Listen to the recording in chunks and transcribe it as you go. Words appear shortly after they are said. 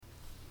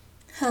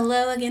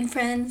Hello again,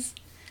 friends.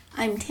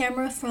 I'm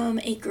Tamara from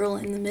A Girl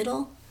in the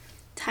Middle,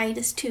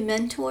 Titus 2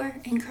 mentor,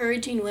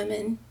 encouraging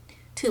women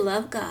to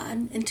love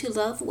God and to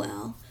love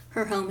well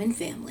her home and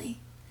family.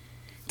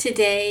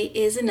 Today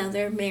is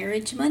another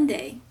Marriage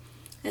Monday,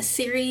 a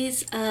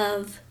series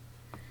of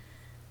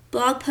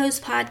blog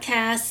post,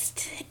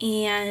 podcast,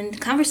 and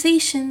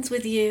conversations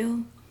with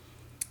you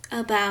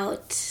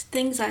about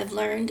things I've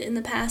learned in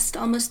the past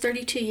almost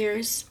 32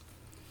 years,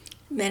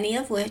 many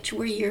of which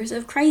were years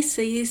of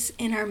crises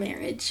in our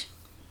marriage.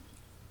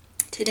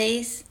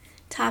 Today's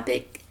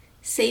topic,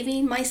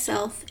 saving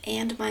myself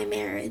and my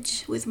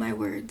marriage with my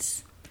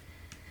words.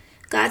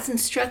 God's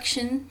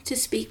instruction to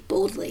speak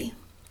boldly.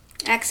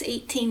 Acts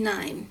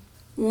 18:9.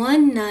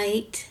 One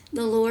night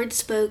the Lord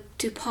spoke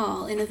to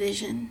Paul in a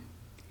vision.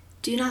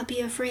 Do not be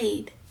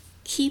afraid.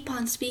 Keep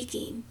on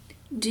speaking.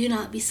 Do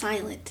not be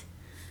silent.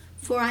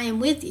 For I am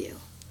with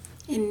you,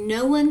 and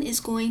no one is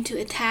going to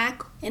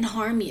attack and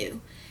harm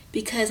you,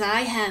 because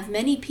I have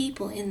many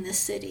people in this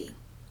city.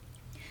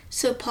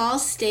 So Paul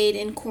stayed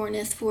in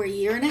Corinth for a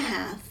year and a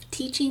half,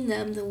 teaching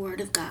them the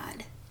word of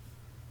God.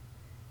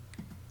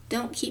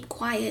 Don't keep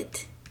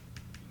quiet.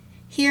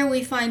 Here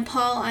we find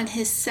Paul on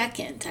his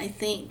second,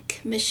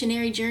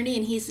 missionary journey,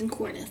 and he's in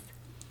Corinth.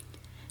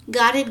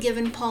 God had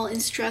given Paul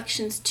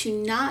instructions to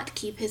not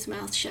keep his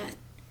mouth shut.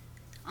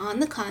 On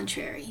the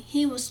contrary,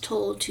 he was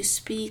told to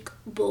speak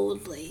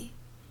boldly.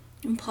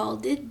 And Paul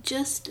did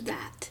just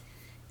that.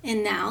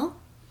 And now,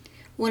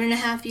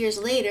 1.5 years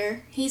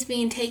later, he's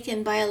being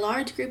taken by a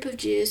large group of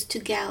Jews to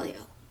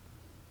Gallio.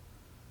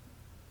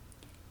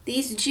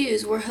 These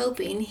Jews were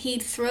hoping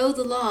he'd throw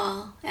the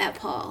law at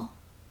Paul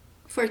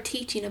for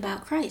teaching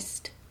about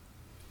Christ.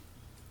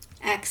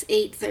 Acts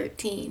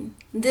 8:13.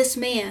 This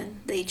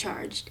man, they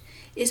charged,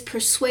 is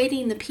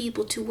persuading the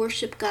people to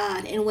worship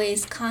God in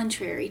ways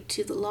contrary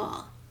to the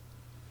law.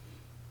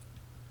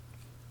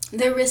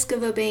 The risk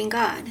of obeying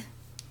God,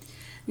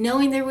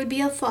 knowing there would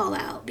be a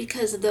fallout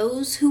because of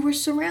those who were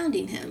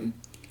surrounding him,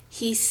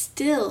 he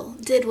still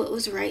did what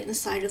was right in the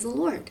sight of the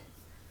Lord.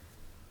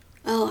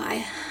 Oh,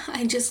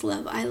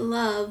 I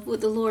love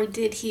what the Lord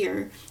did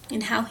here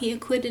and how he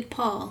acquitted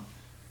Paul,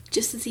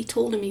 just as he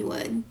told him he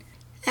would.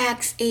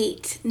 Acts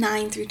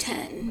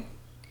 8:9-10.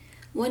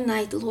 One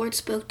night the Lord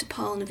spoke to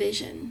Paul in a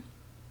vision.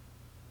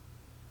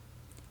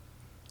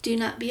 Do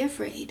not be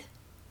afraid.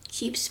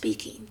 Keep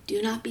speaking.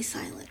 Do not be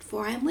silent,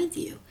 for I am with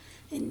you,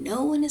 and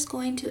no one is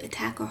going to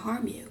attack or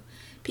harm you,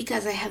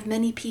 because I have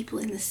many people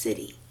in the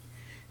city.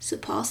 So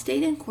Paul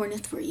stayed in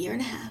Corinth for a year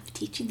and a half,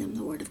 teaching them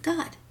the word of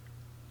God.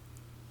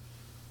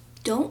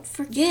 Don't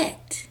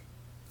forget,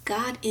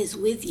 God is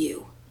with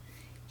you.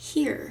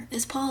 Here,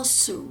 as Paul is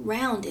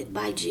surrounded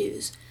by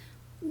Jews,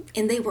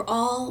 and they were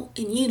all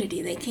in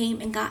unity, they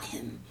came and got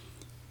him.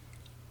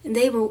 And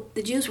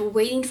the Jews were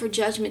waiting for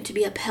judgment to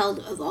be upheld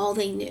of all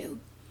they knew.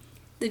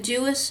 The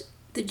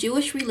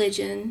Jewish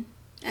religion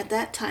at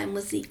that time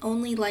was the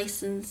only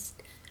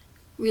licensed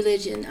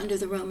religion under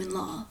the Roman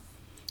law.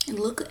 And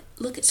look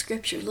at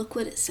Scripture. Look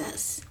what it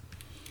says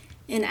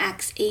in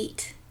Acts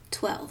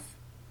 8:12.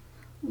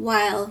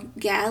 While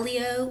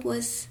Gallio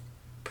was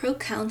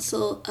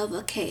proconsul of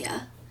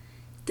Achaia,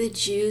 the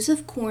Jews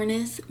of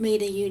Corinth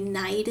made a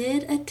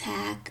united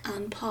attack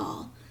on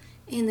Paul,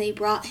 and they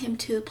brought him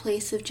to a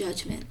place of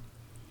judgment.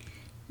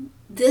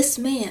 This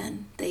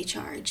man, they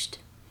charged,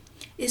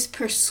 is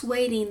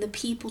persuading the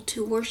people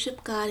to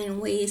worship God in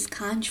ways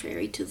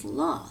contrary to the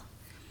law.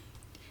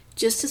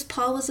 Just as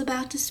Paul was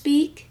about to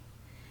speak,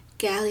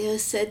 Gallio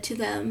said to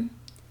them,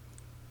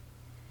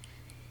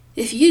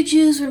 if you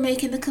Jews were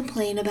making a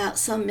complaint about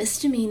some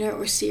misdemeanor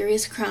or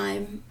serious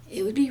crime,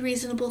 it would be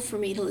reasonable for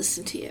me to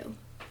listen to you.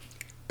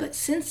 But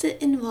since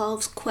it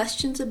involves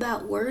questions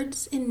about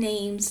words and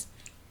names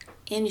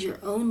and your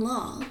own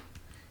law,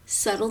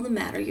 settle the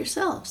matter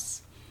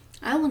yourselves.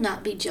 I will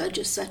not be judge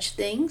of such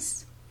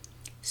things.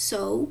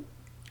 So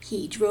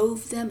he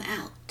drove them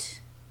out.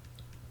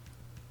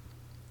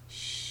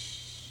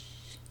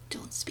 Shh,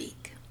 don't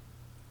speak.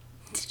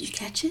 Did you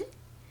catch it?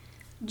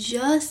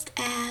 Just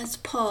as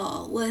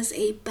Paul was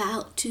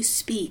about to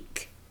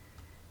speak,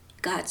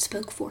 God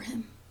spoke for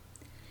him.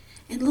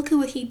 And look at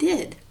what he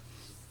did.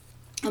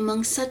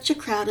 Among such a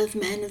crowd of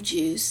men of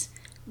Jews,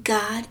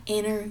 God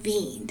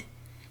intervened,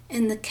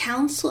 and the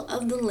council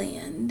of the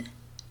land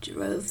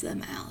drove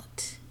them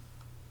out.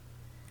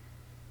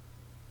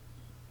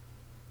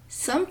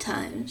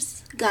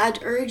 Sometimes God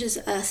urges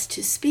us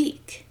to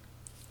speak,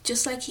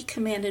 just like he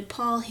commanded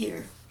Paul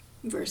here,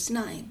 verse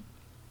 9.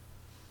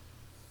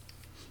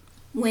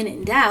 When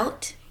in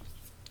doubt,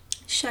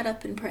 shut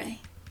up and pray.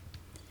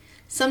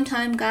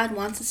 Sometimes God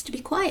wants us to be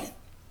quiet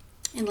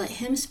and let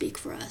him speak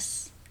for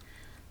us.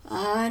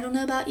 I don't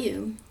know about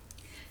you,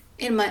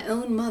 and my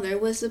own mother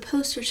was the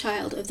poster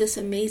child of this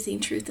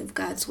amazing truth of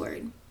God's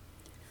word.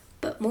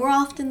 But more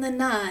often than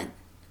not,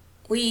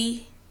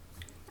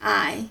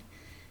 I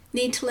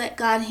need to let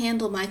God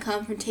handle my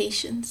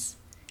confrontations.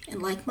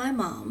 And like my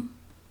mom,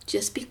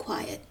 just be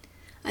quiet.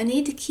 I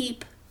need to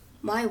keep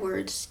my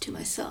words to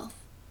myself.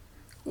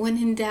 When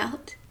in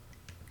doubt,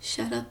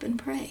 shut up and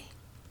pray.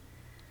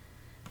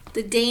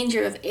 The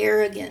danger of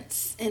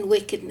arrogance and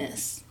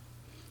wickedness.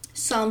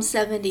 Psalm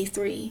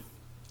 73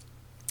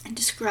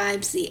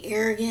 describes the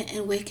arrogant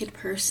and wicked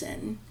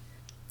person.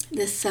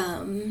 This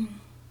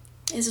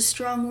is a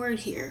strong word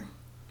here.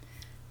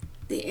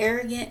 The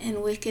arrogant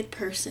and wicked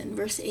person,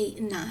 verse 8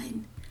 and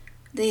 9.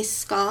 They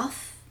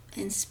scoff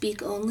and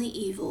speak only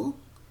evil.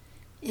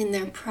 In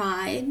their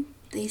pride,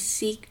 they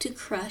seek to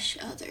crush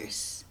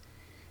others.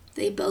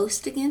 They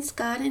boast against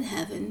God in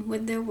heaven.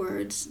 With their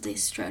words, they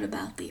strut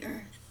about the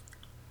earth.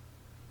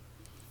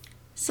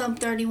 Psalm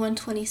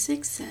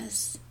 31:26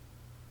 says,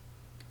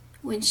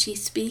 when she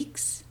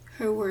speaks,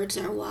 her words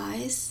are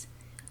wise,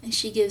 and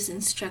she gives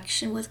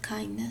instruction with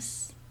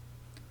kindness.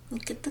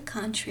 Look at the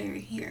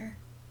contrary here.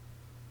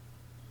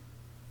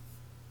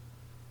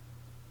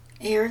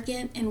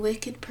 Arrogant and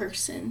wicked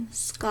person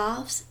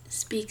scoffs,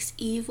 speaks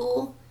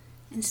evil,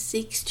 and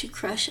seeks to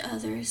crush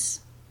others.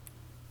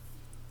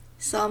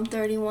 Psalm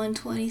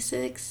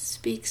 31:26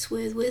 speaks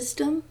with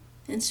wisdom,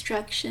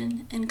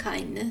 instruction, and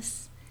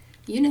kindness.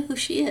 You know who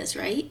she is,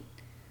 right?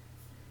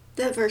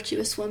 The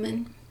virtuous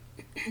woman,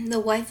 the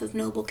wife of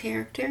noble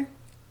character.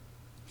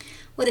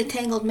 What a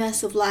tangled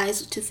mess of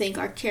lies to think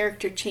our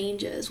character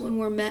changes when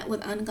we're met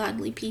with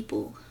ungodly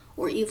people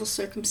or evil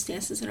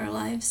circumstances in our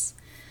lives.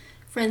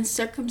 Friends,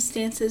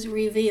 circumstances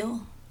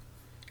reveal,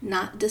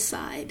 not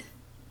decide,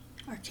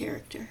 our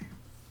character.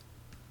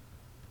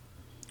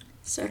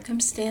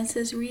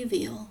 Circumstances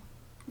reveal,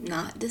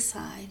 not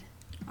decide,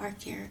 our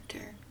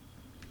character.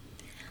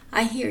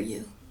 I hear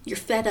you. You're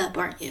fed up,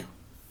 aren't you?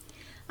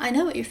 I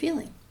know what you're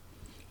feeling.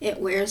 It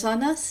wears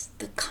on us.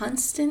 The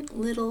constant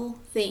little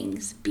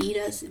things beat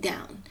us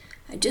down.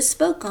 I just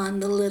spoke on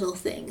the little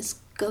things.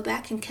 Go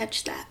back and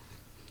catch that.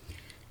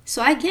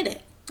 So I get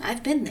it.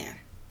 I've been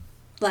there.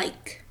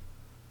 Like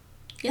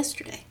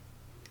yesterday.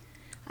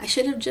 I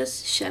should have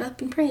just shut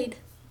up and prayed,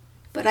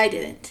 but I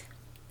didn't.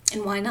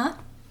 And why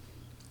not?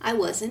 I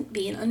wasn't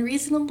being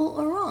unreasonable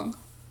or wrong.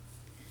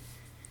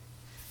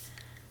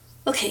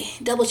 Okay,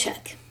 double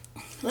check.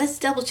 Let's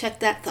double check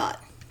that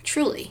thought.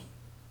 Truly,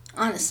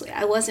 honestly,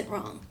 I wasn't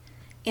wrong,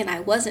 and I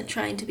wasn't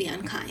trying to be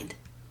unkind.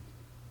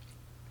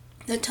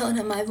 The tone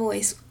of my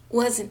voice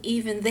wasn't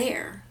even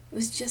there. It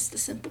was just a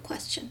simple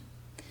question.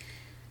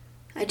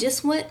 I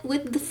just went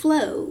with the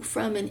flow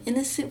from an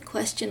innocent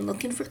question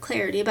looking for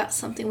clarity about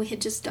something we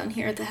had just done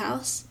here at the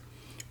house.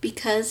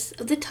 Because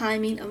of the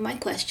timing of my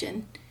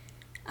question,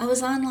 I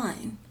was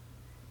online,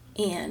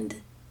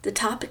 and the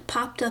topic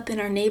popped up in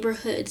our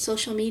neighborhood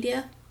social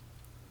media,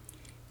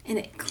 and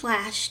it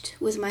clashed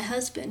with my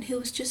husband, who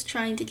was just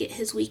trying to get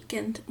his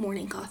weekend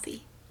morning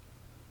coffee.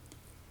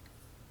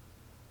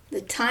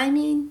 The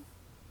timing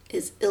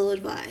is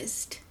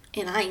ill-advised,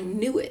 and I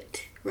knew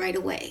it right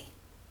away.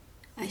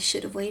 I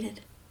should have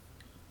waited.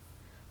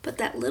 But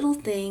that little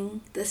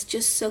thing that's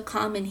just so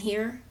common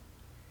here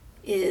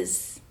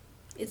it's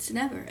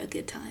never a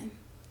good time.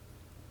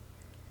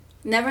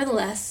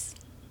 Nevertheless,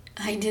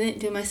 I didn't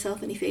do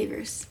myself any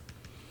favors.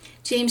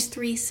 James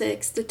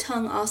 3:6, the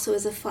tongue also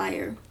is a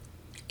fire,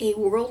 a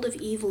world of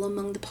evil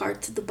among the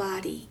parts of the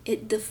body.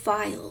 It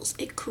defiles,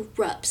 it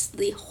corrupts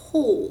the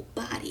whole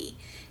body,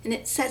 and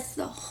it sets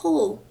the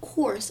whole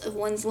course of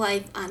one's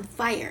life on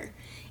fire,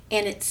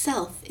 and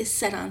itself is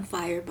set on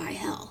fire by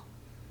hell.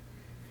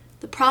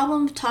 The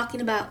problem of talking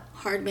about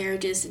hard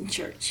marriages in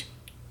church.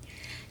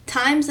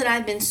 Times that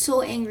I've been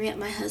so angry at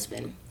my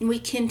husband, and we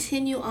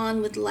continue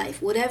on with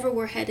life, whatever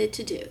we're headed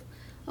to do.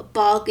 A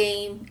ball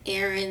game,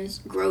 errands,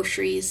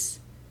 groceries.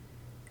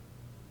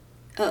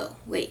 Oh,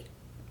 wait,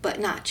 but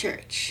not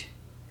church,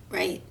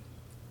 right?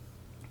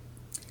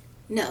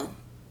 No.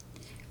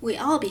 We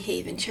all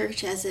behave in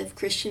church as if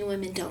Christian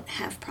women don't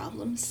have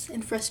problems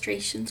and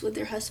frustrations with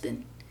their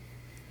husband.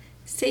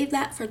 Save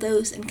that for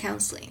those in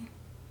counseling,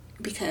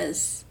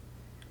 because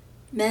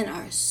men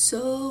are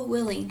so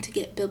willing to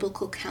get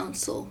biblical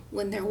counsel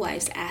when their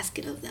wives ask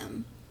it of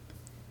them.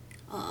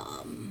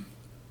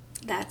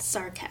 That's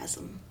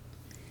sarcasm.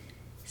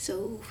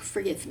 So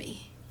forgive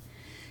me.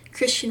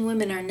 Christian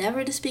women are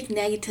never to speak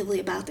negatively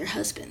about their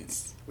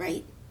husbands,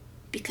 right?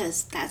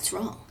 Because that's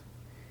wrong.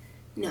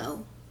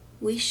 No,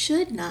 we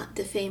should not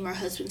defame our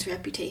husband's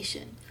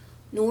reputation,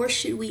 nor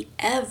should we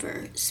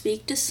ever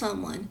speak to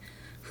someone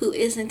who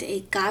isn't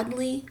a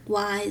godly,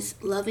 wise,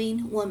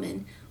 loving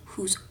woman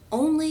whose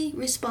only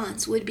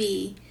response would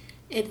be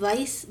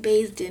advice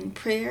bathed in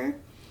prayer,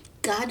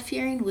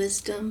 God-fearing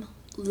wisdom,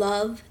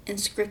 love, and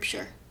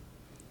scripture.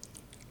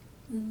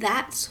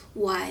 That's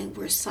why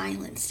we're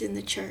silenced in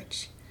the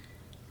church.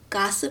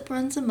 Gossip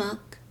runs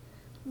amok,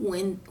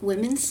 when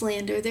women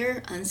slander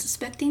their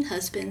unsuspecting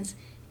husbands,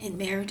 and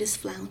marriages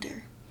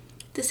flounder.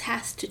 This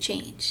has to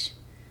change.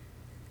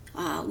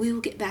 We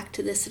will get back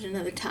to this at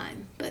another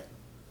time, but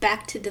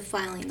back to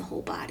defiling the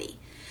whole body.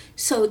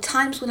 So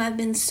times when I've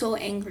been so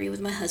angry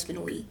with my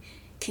husband, we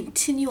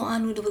continue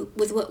on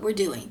with what we're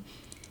doing.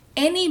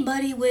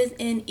 Anybody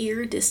within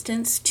ear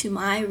distance to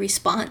my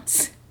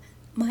response,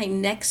 my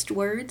next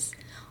words,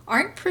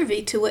 aren't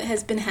privy to what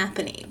has been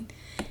happening.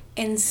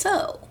 And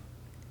so,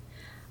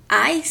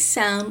 I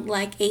sound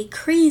like a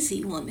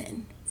crazy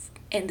woman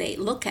and they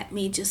look at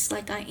me just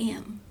like I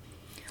am.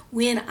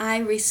 When I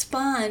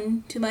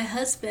respond to my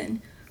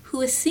husband,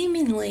 who is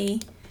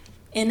seemingly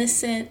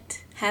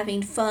innocent,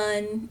 having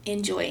fun,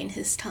 enjoying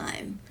his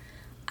time,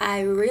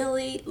 I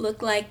really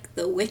look like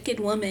the wicked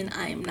woman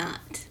I am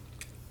not.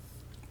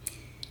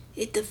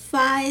 It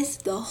defies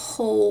the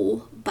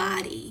whole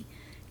body.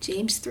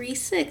 James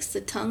 3:6,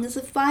 the tongue is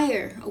a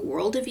fire, a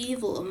world of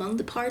evil among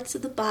the parts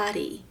of the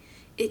body.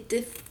 It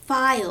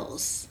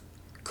defiles,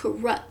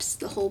 corrupts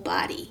the whole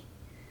body.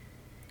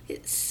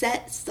 It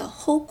sets the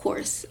whole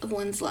course of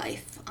one's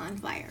life on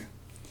fire.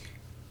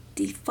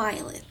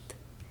 Defileth,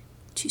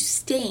 to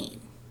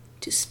stain,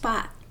 to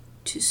spot,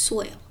 to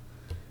soil,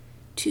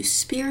 to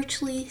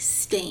spiritually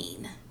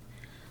stain.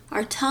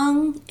 Our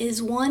tongue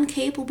is one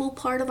capable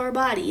part of our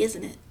body,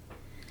 isn't it?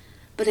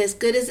 But as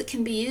good as it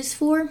can be used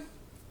for,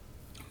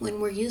 when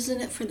we're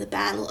using it for the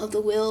battle of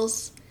the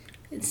wills,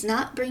 it's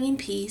not bringing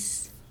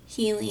peace,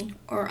 healing,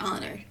 or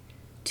honor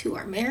to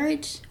our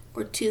marriage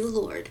or to the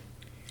Lord.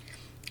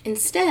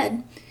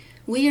 Instead,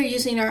 we are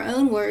using our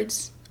own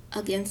words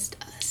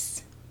against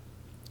us,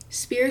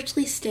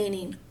 spiritually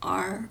staining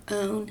our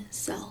own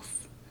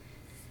self.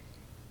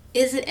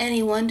 Is it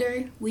any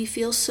wonder we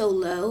feel so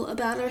low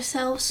about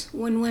ourselves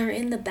when we're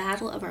in the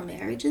battle of our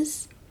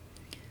marriages?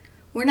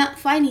 We're not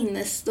fighting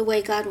this the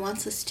way God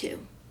wants us to.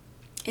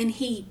 And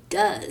He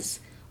does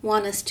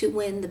want us to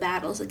win the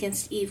battles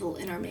against evil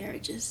in our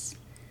marriages.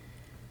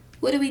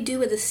 What do we do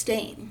with a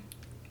stain?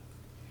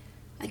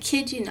 I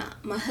kid you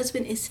not, my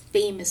husband is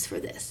famous for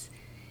this.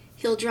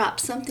 He'll drop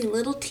something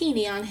little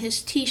teeny on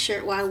his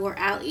t-shirt while we're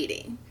out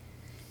eating.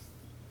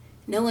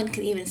 No one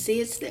can even see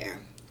it's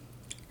there.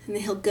 And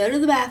then he'll go to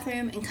the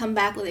bathroom and come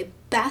back with a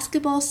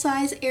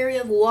basketball-sized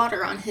area of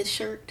water on his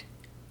shirt.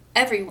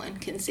 Everyone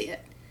can see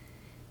it.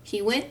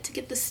 He went to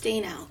get the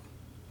stain out.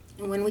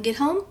 And when we get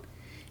home,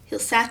 he'll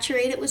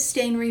saturate it with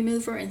stain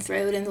remover and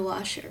throw it in the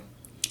washer.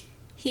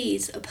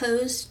 He's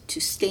opposed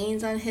to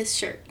stains on his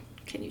shirt.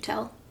 Can you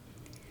tell?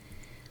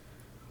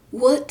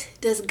 What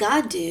does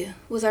God do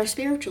with our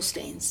spiritual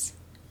stains?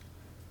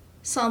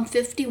 Psalm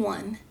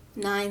 51,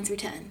 9 through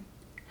 10.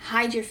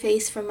 Hide your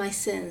face from my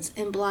sins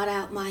and blot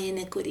out my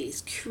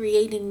iniquities.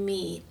 Create in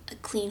me a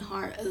clean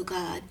heart, O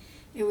God,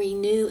 and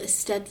renew a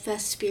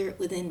steadfast spirit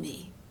within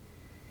me.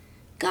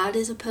 God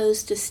is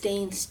opposed to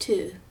stains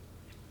too.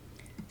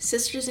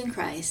 Sisters in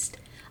Christ,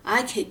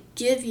 I could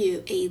give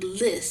you a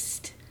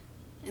list,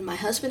 and my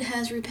husband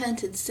has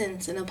repented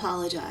since and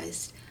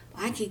apologized.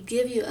 I could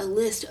give you a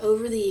list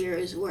over the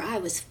years where I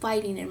was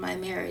fighting in my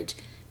marriage,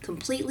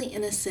 completely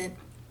innocent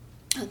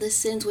of the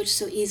sins which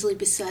so easily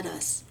beset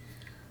us.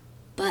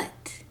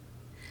 But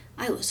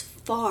I was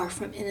far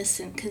from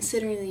innocent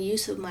considering the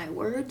use of my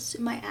words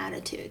and my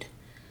attitude.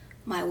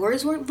 My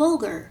words weren't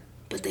vulgar,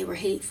 but they were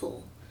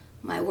hateful.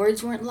 My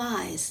words weren't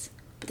lies,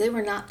 but they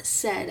were not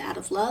said out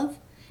of love,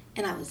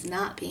 and I was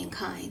not being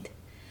kind.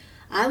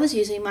 I was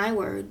using my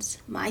words,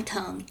 my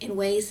tongue, in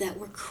ways that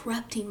were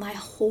corrupting my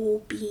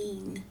whole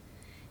being.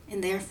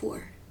 And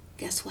therefore,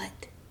 guess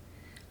what?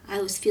 I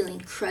was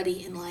feeling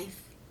cruddy in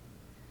life.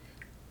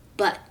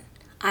 But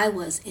I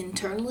was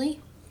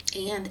internally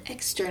and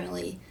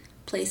externally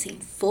placing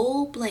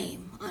full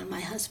blame on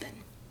my husband.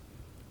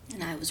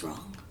 And I was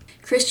wrong.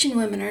 Christian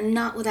women are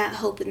not without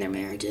hope in their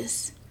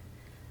marriages.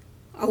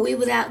 Are we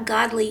without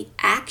godly,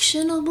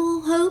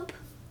 actionable hope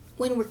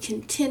when we're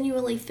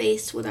continually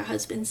faced with our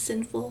husband's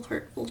sinful,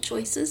 hurtful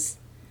choices?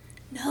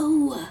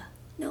 No,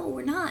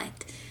 we're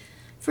not.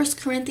 1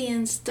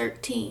 Corinthians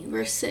 13,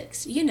 verse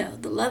 6. You know,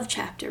 the love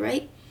chapter,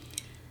 right?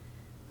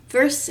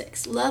 Verse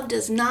 6. Love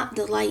does not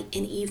delight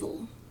in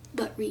evil,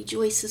 but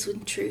rejoices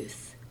in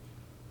truth.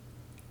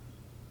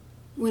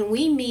 When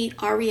we meet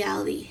our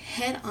reality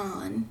head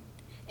on,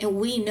 and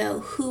we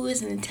know who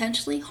is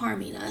intentionally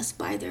harming us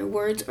by their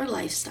words or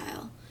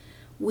lifestyle,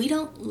 we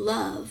don't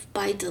love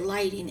by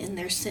delighting in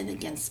their sin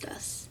against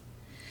us.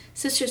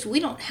 Sisters, we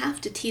don't have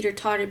to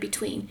teeter-totter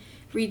between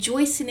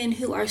rejoicing in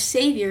who our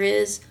Savior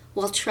is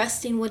while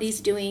trusting what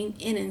He's doing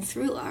in and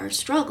through our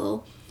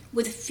struggle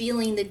with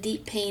feeling the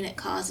deep pain it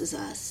causes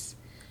us.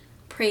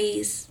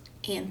 Praise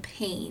and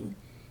pain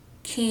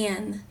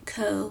can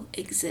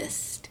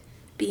coexist.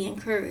 Be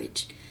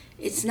encouraged.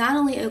 It's not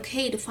only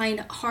okay to find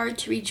it hard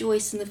to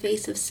rejoice in the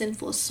face of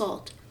sinful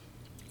assault,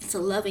 it's a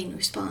loving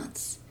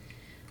response.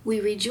 We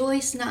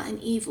rejoice not in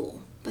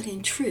evil, but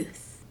in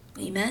truth.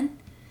 Amen?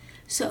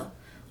 So,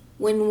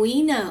 when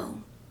we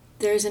know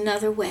there's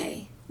another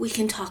way, we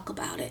can talk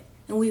about it,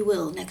 and we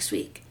will next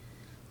week.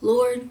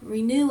 Lord,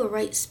 renew a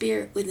right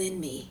spirit within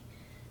me.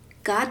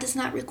 God does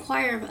not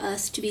require of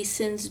us to be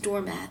sin's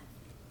doormat,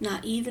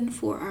 not even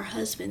for our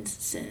husband's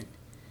sin.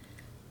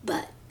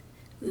 But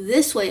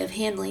this way of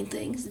handling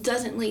things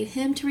doesn't lead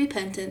him to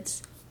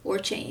repentance or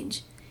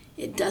change.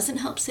 It doesn't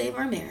help save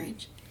our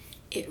marriage.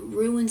 It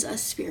ruins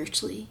us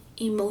spiritually,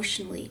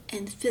 emotionally,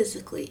 and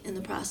physically in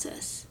the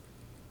process.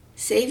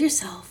 Save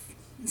yourself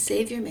and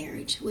save your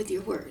marriage with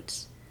your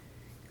words.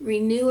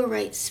 Renew a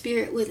right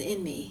spirit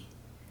within me.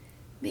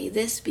 May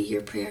this be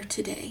your prayer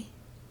today.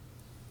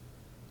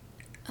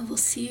 I will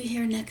see you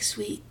here next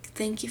week.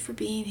 Thank you for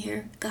being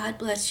here. God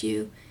bless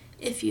you.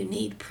 If you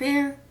need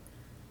prayer,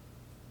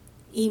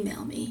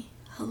 email me.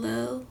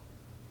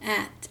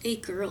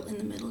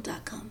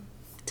 hello@agirlinthemiddle.com.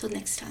 Till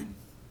next time.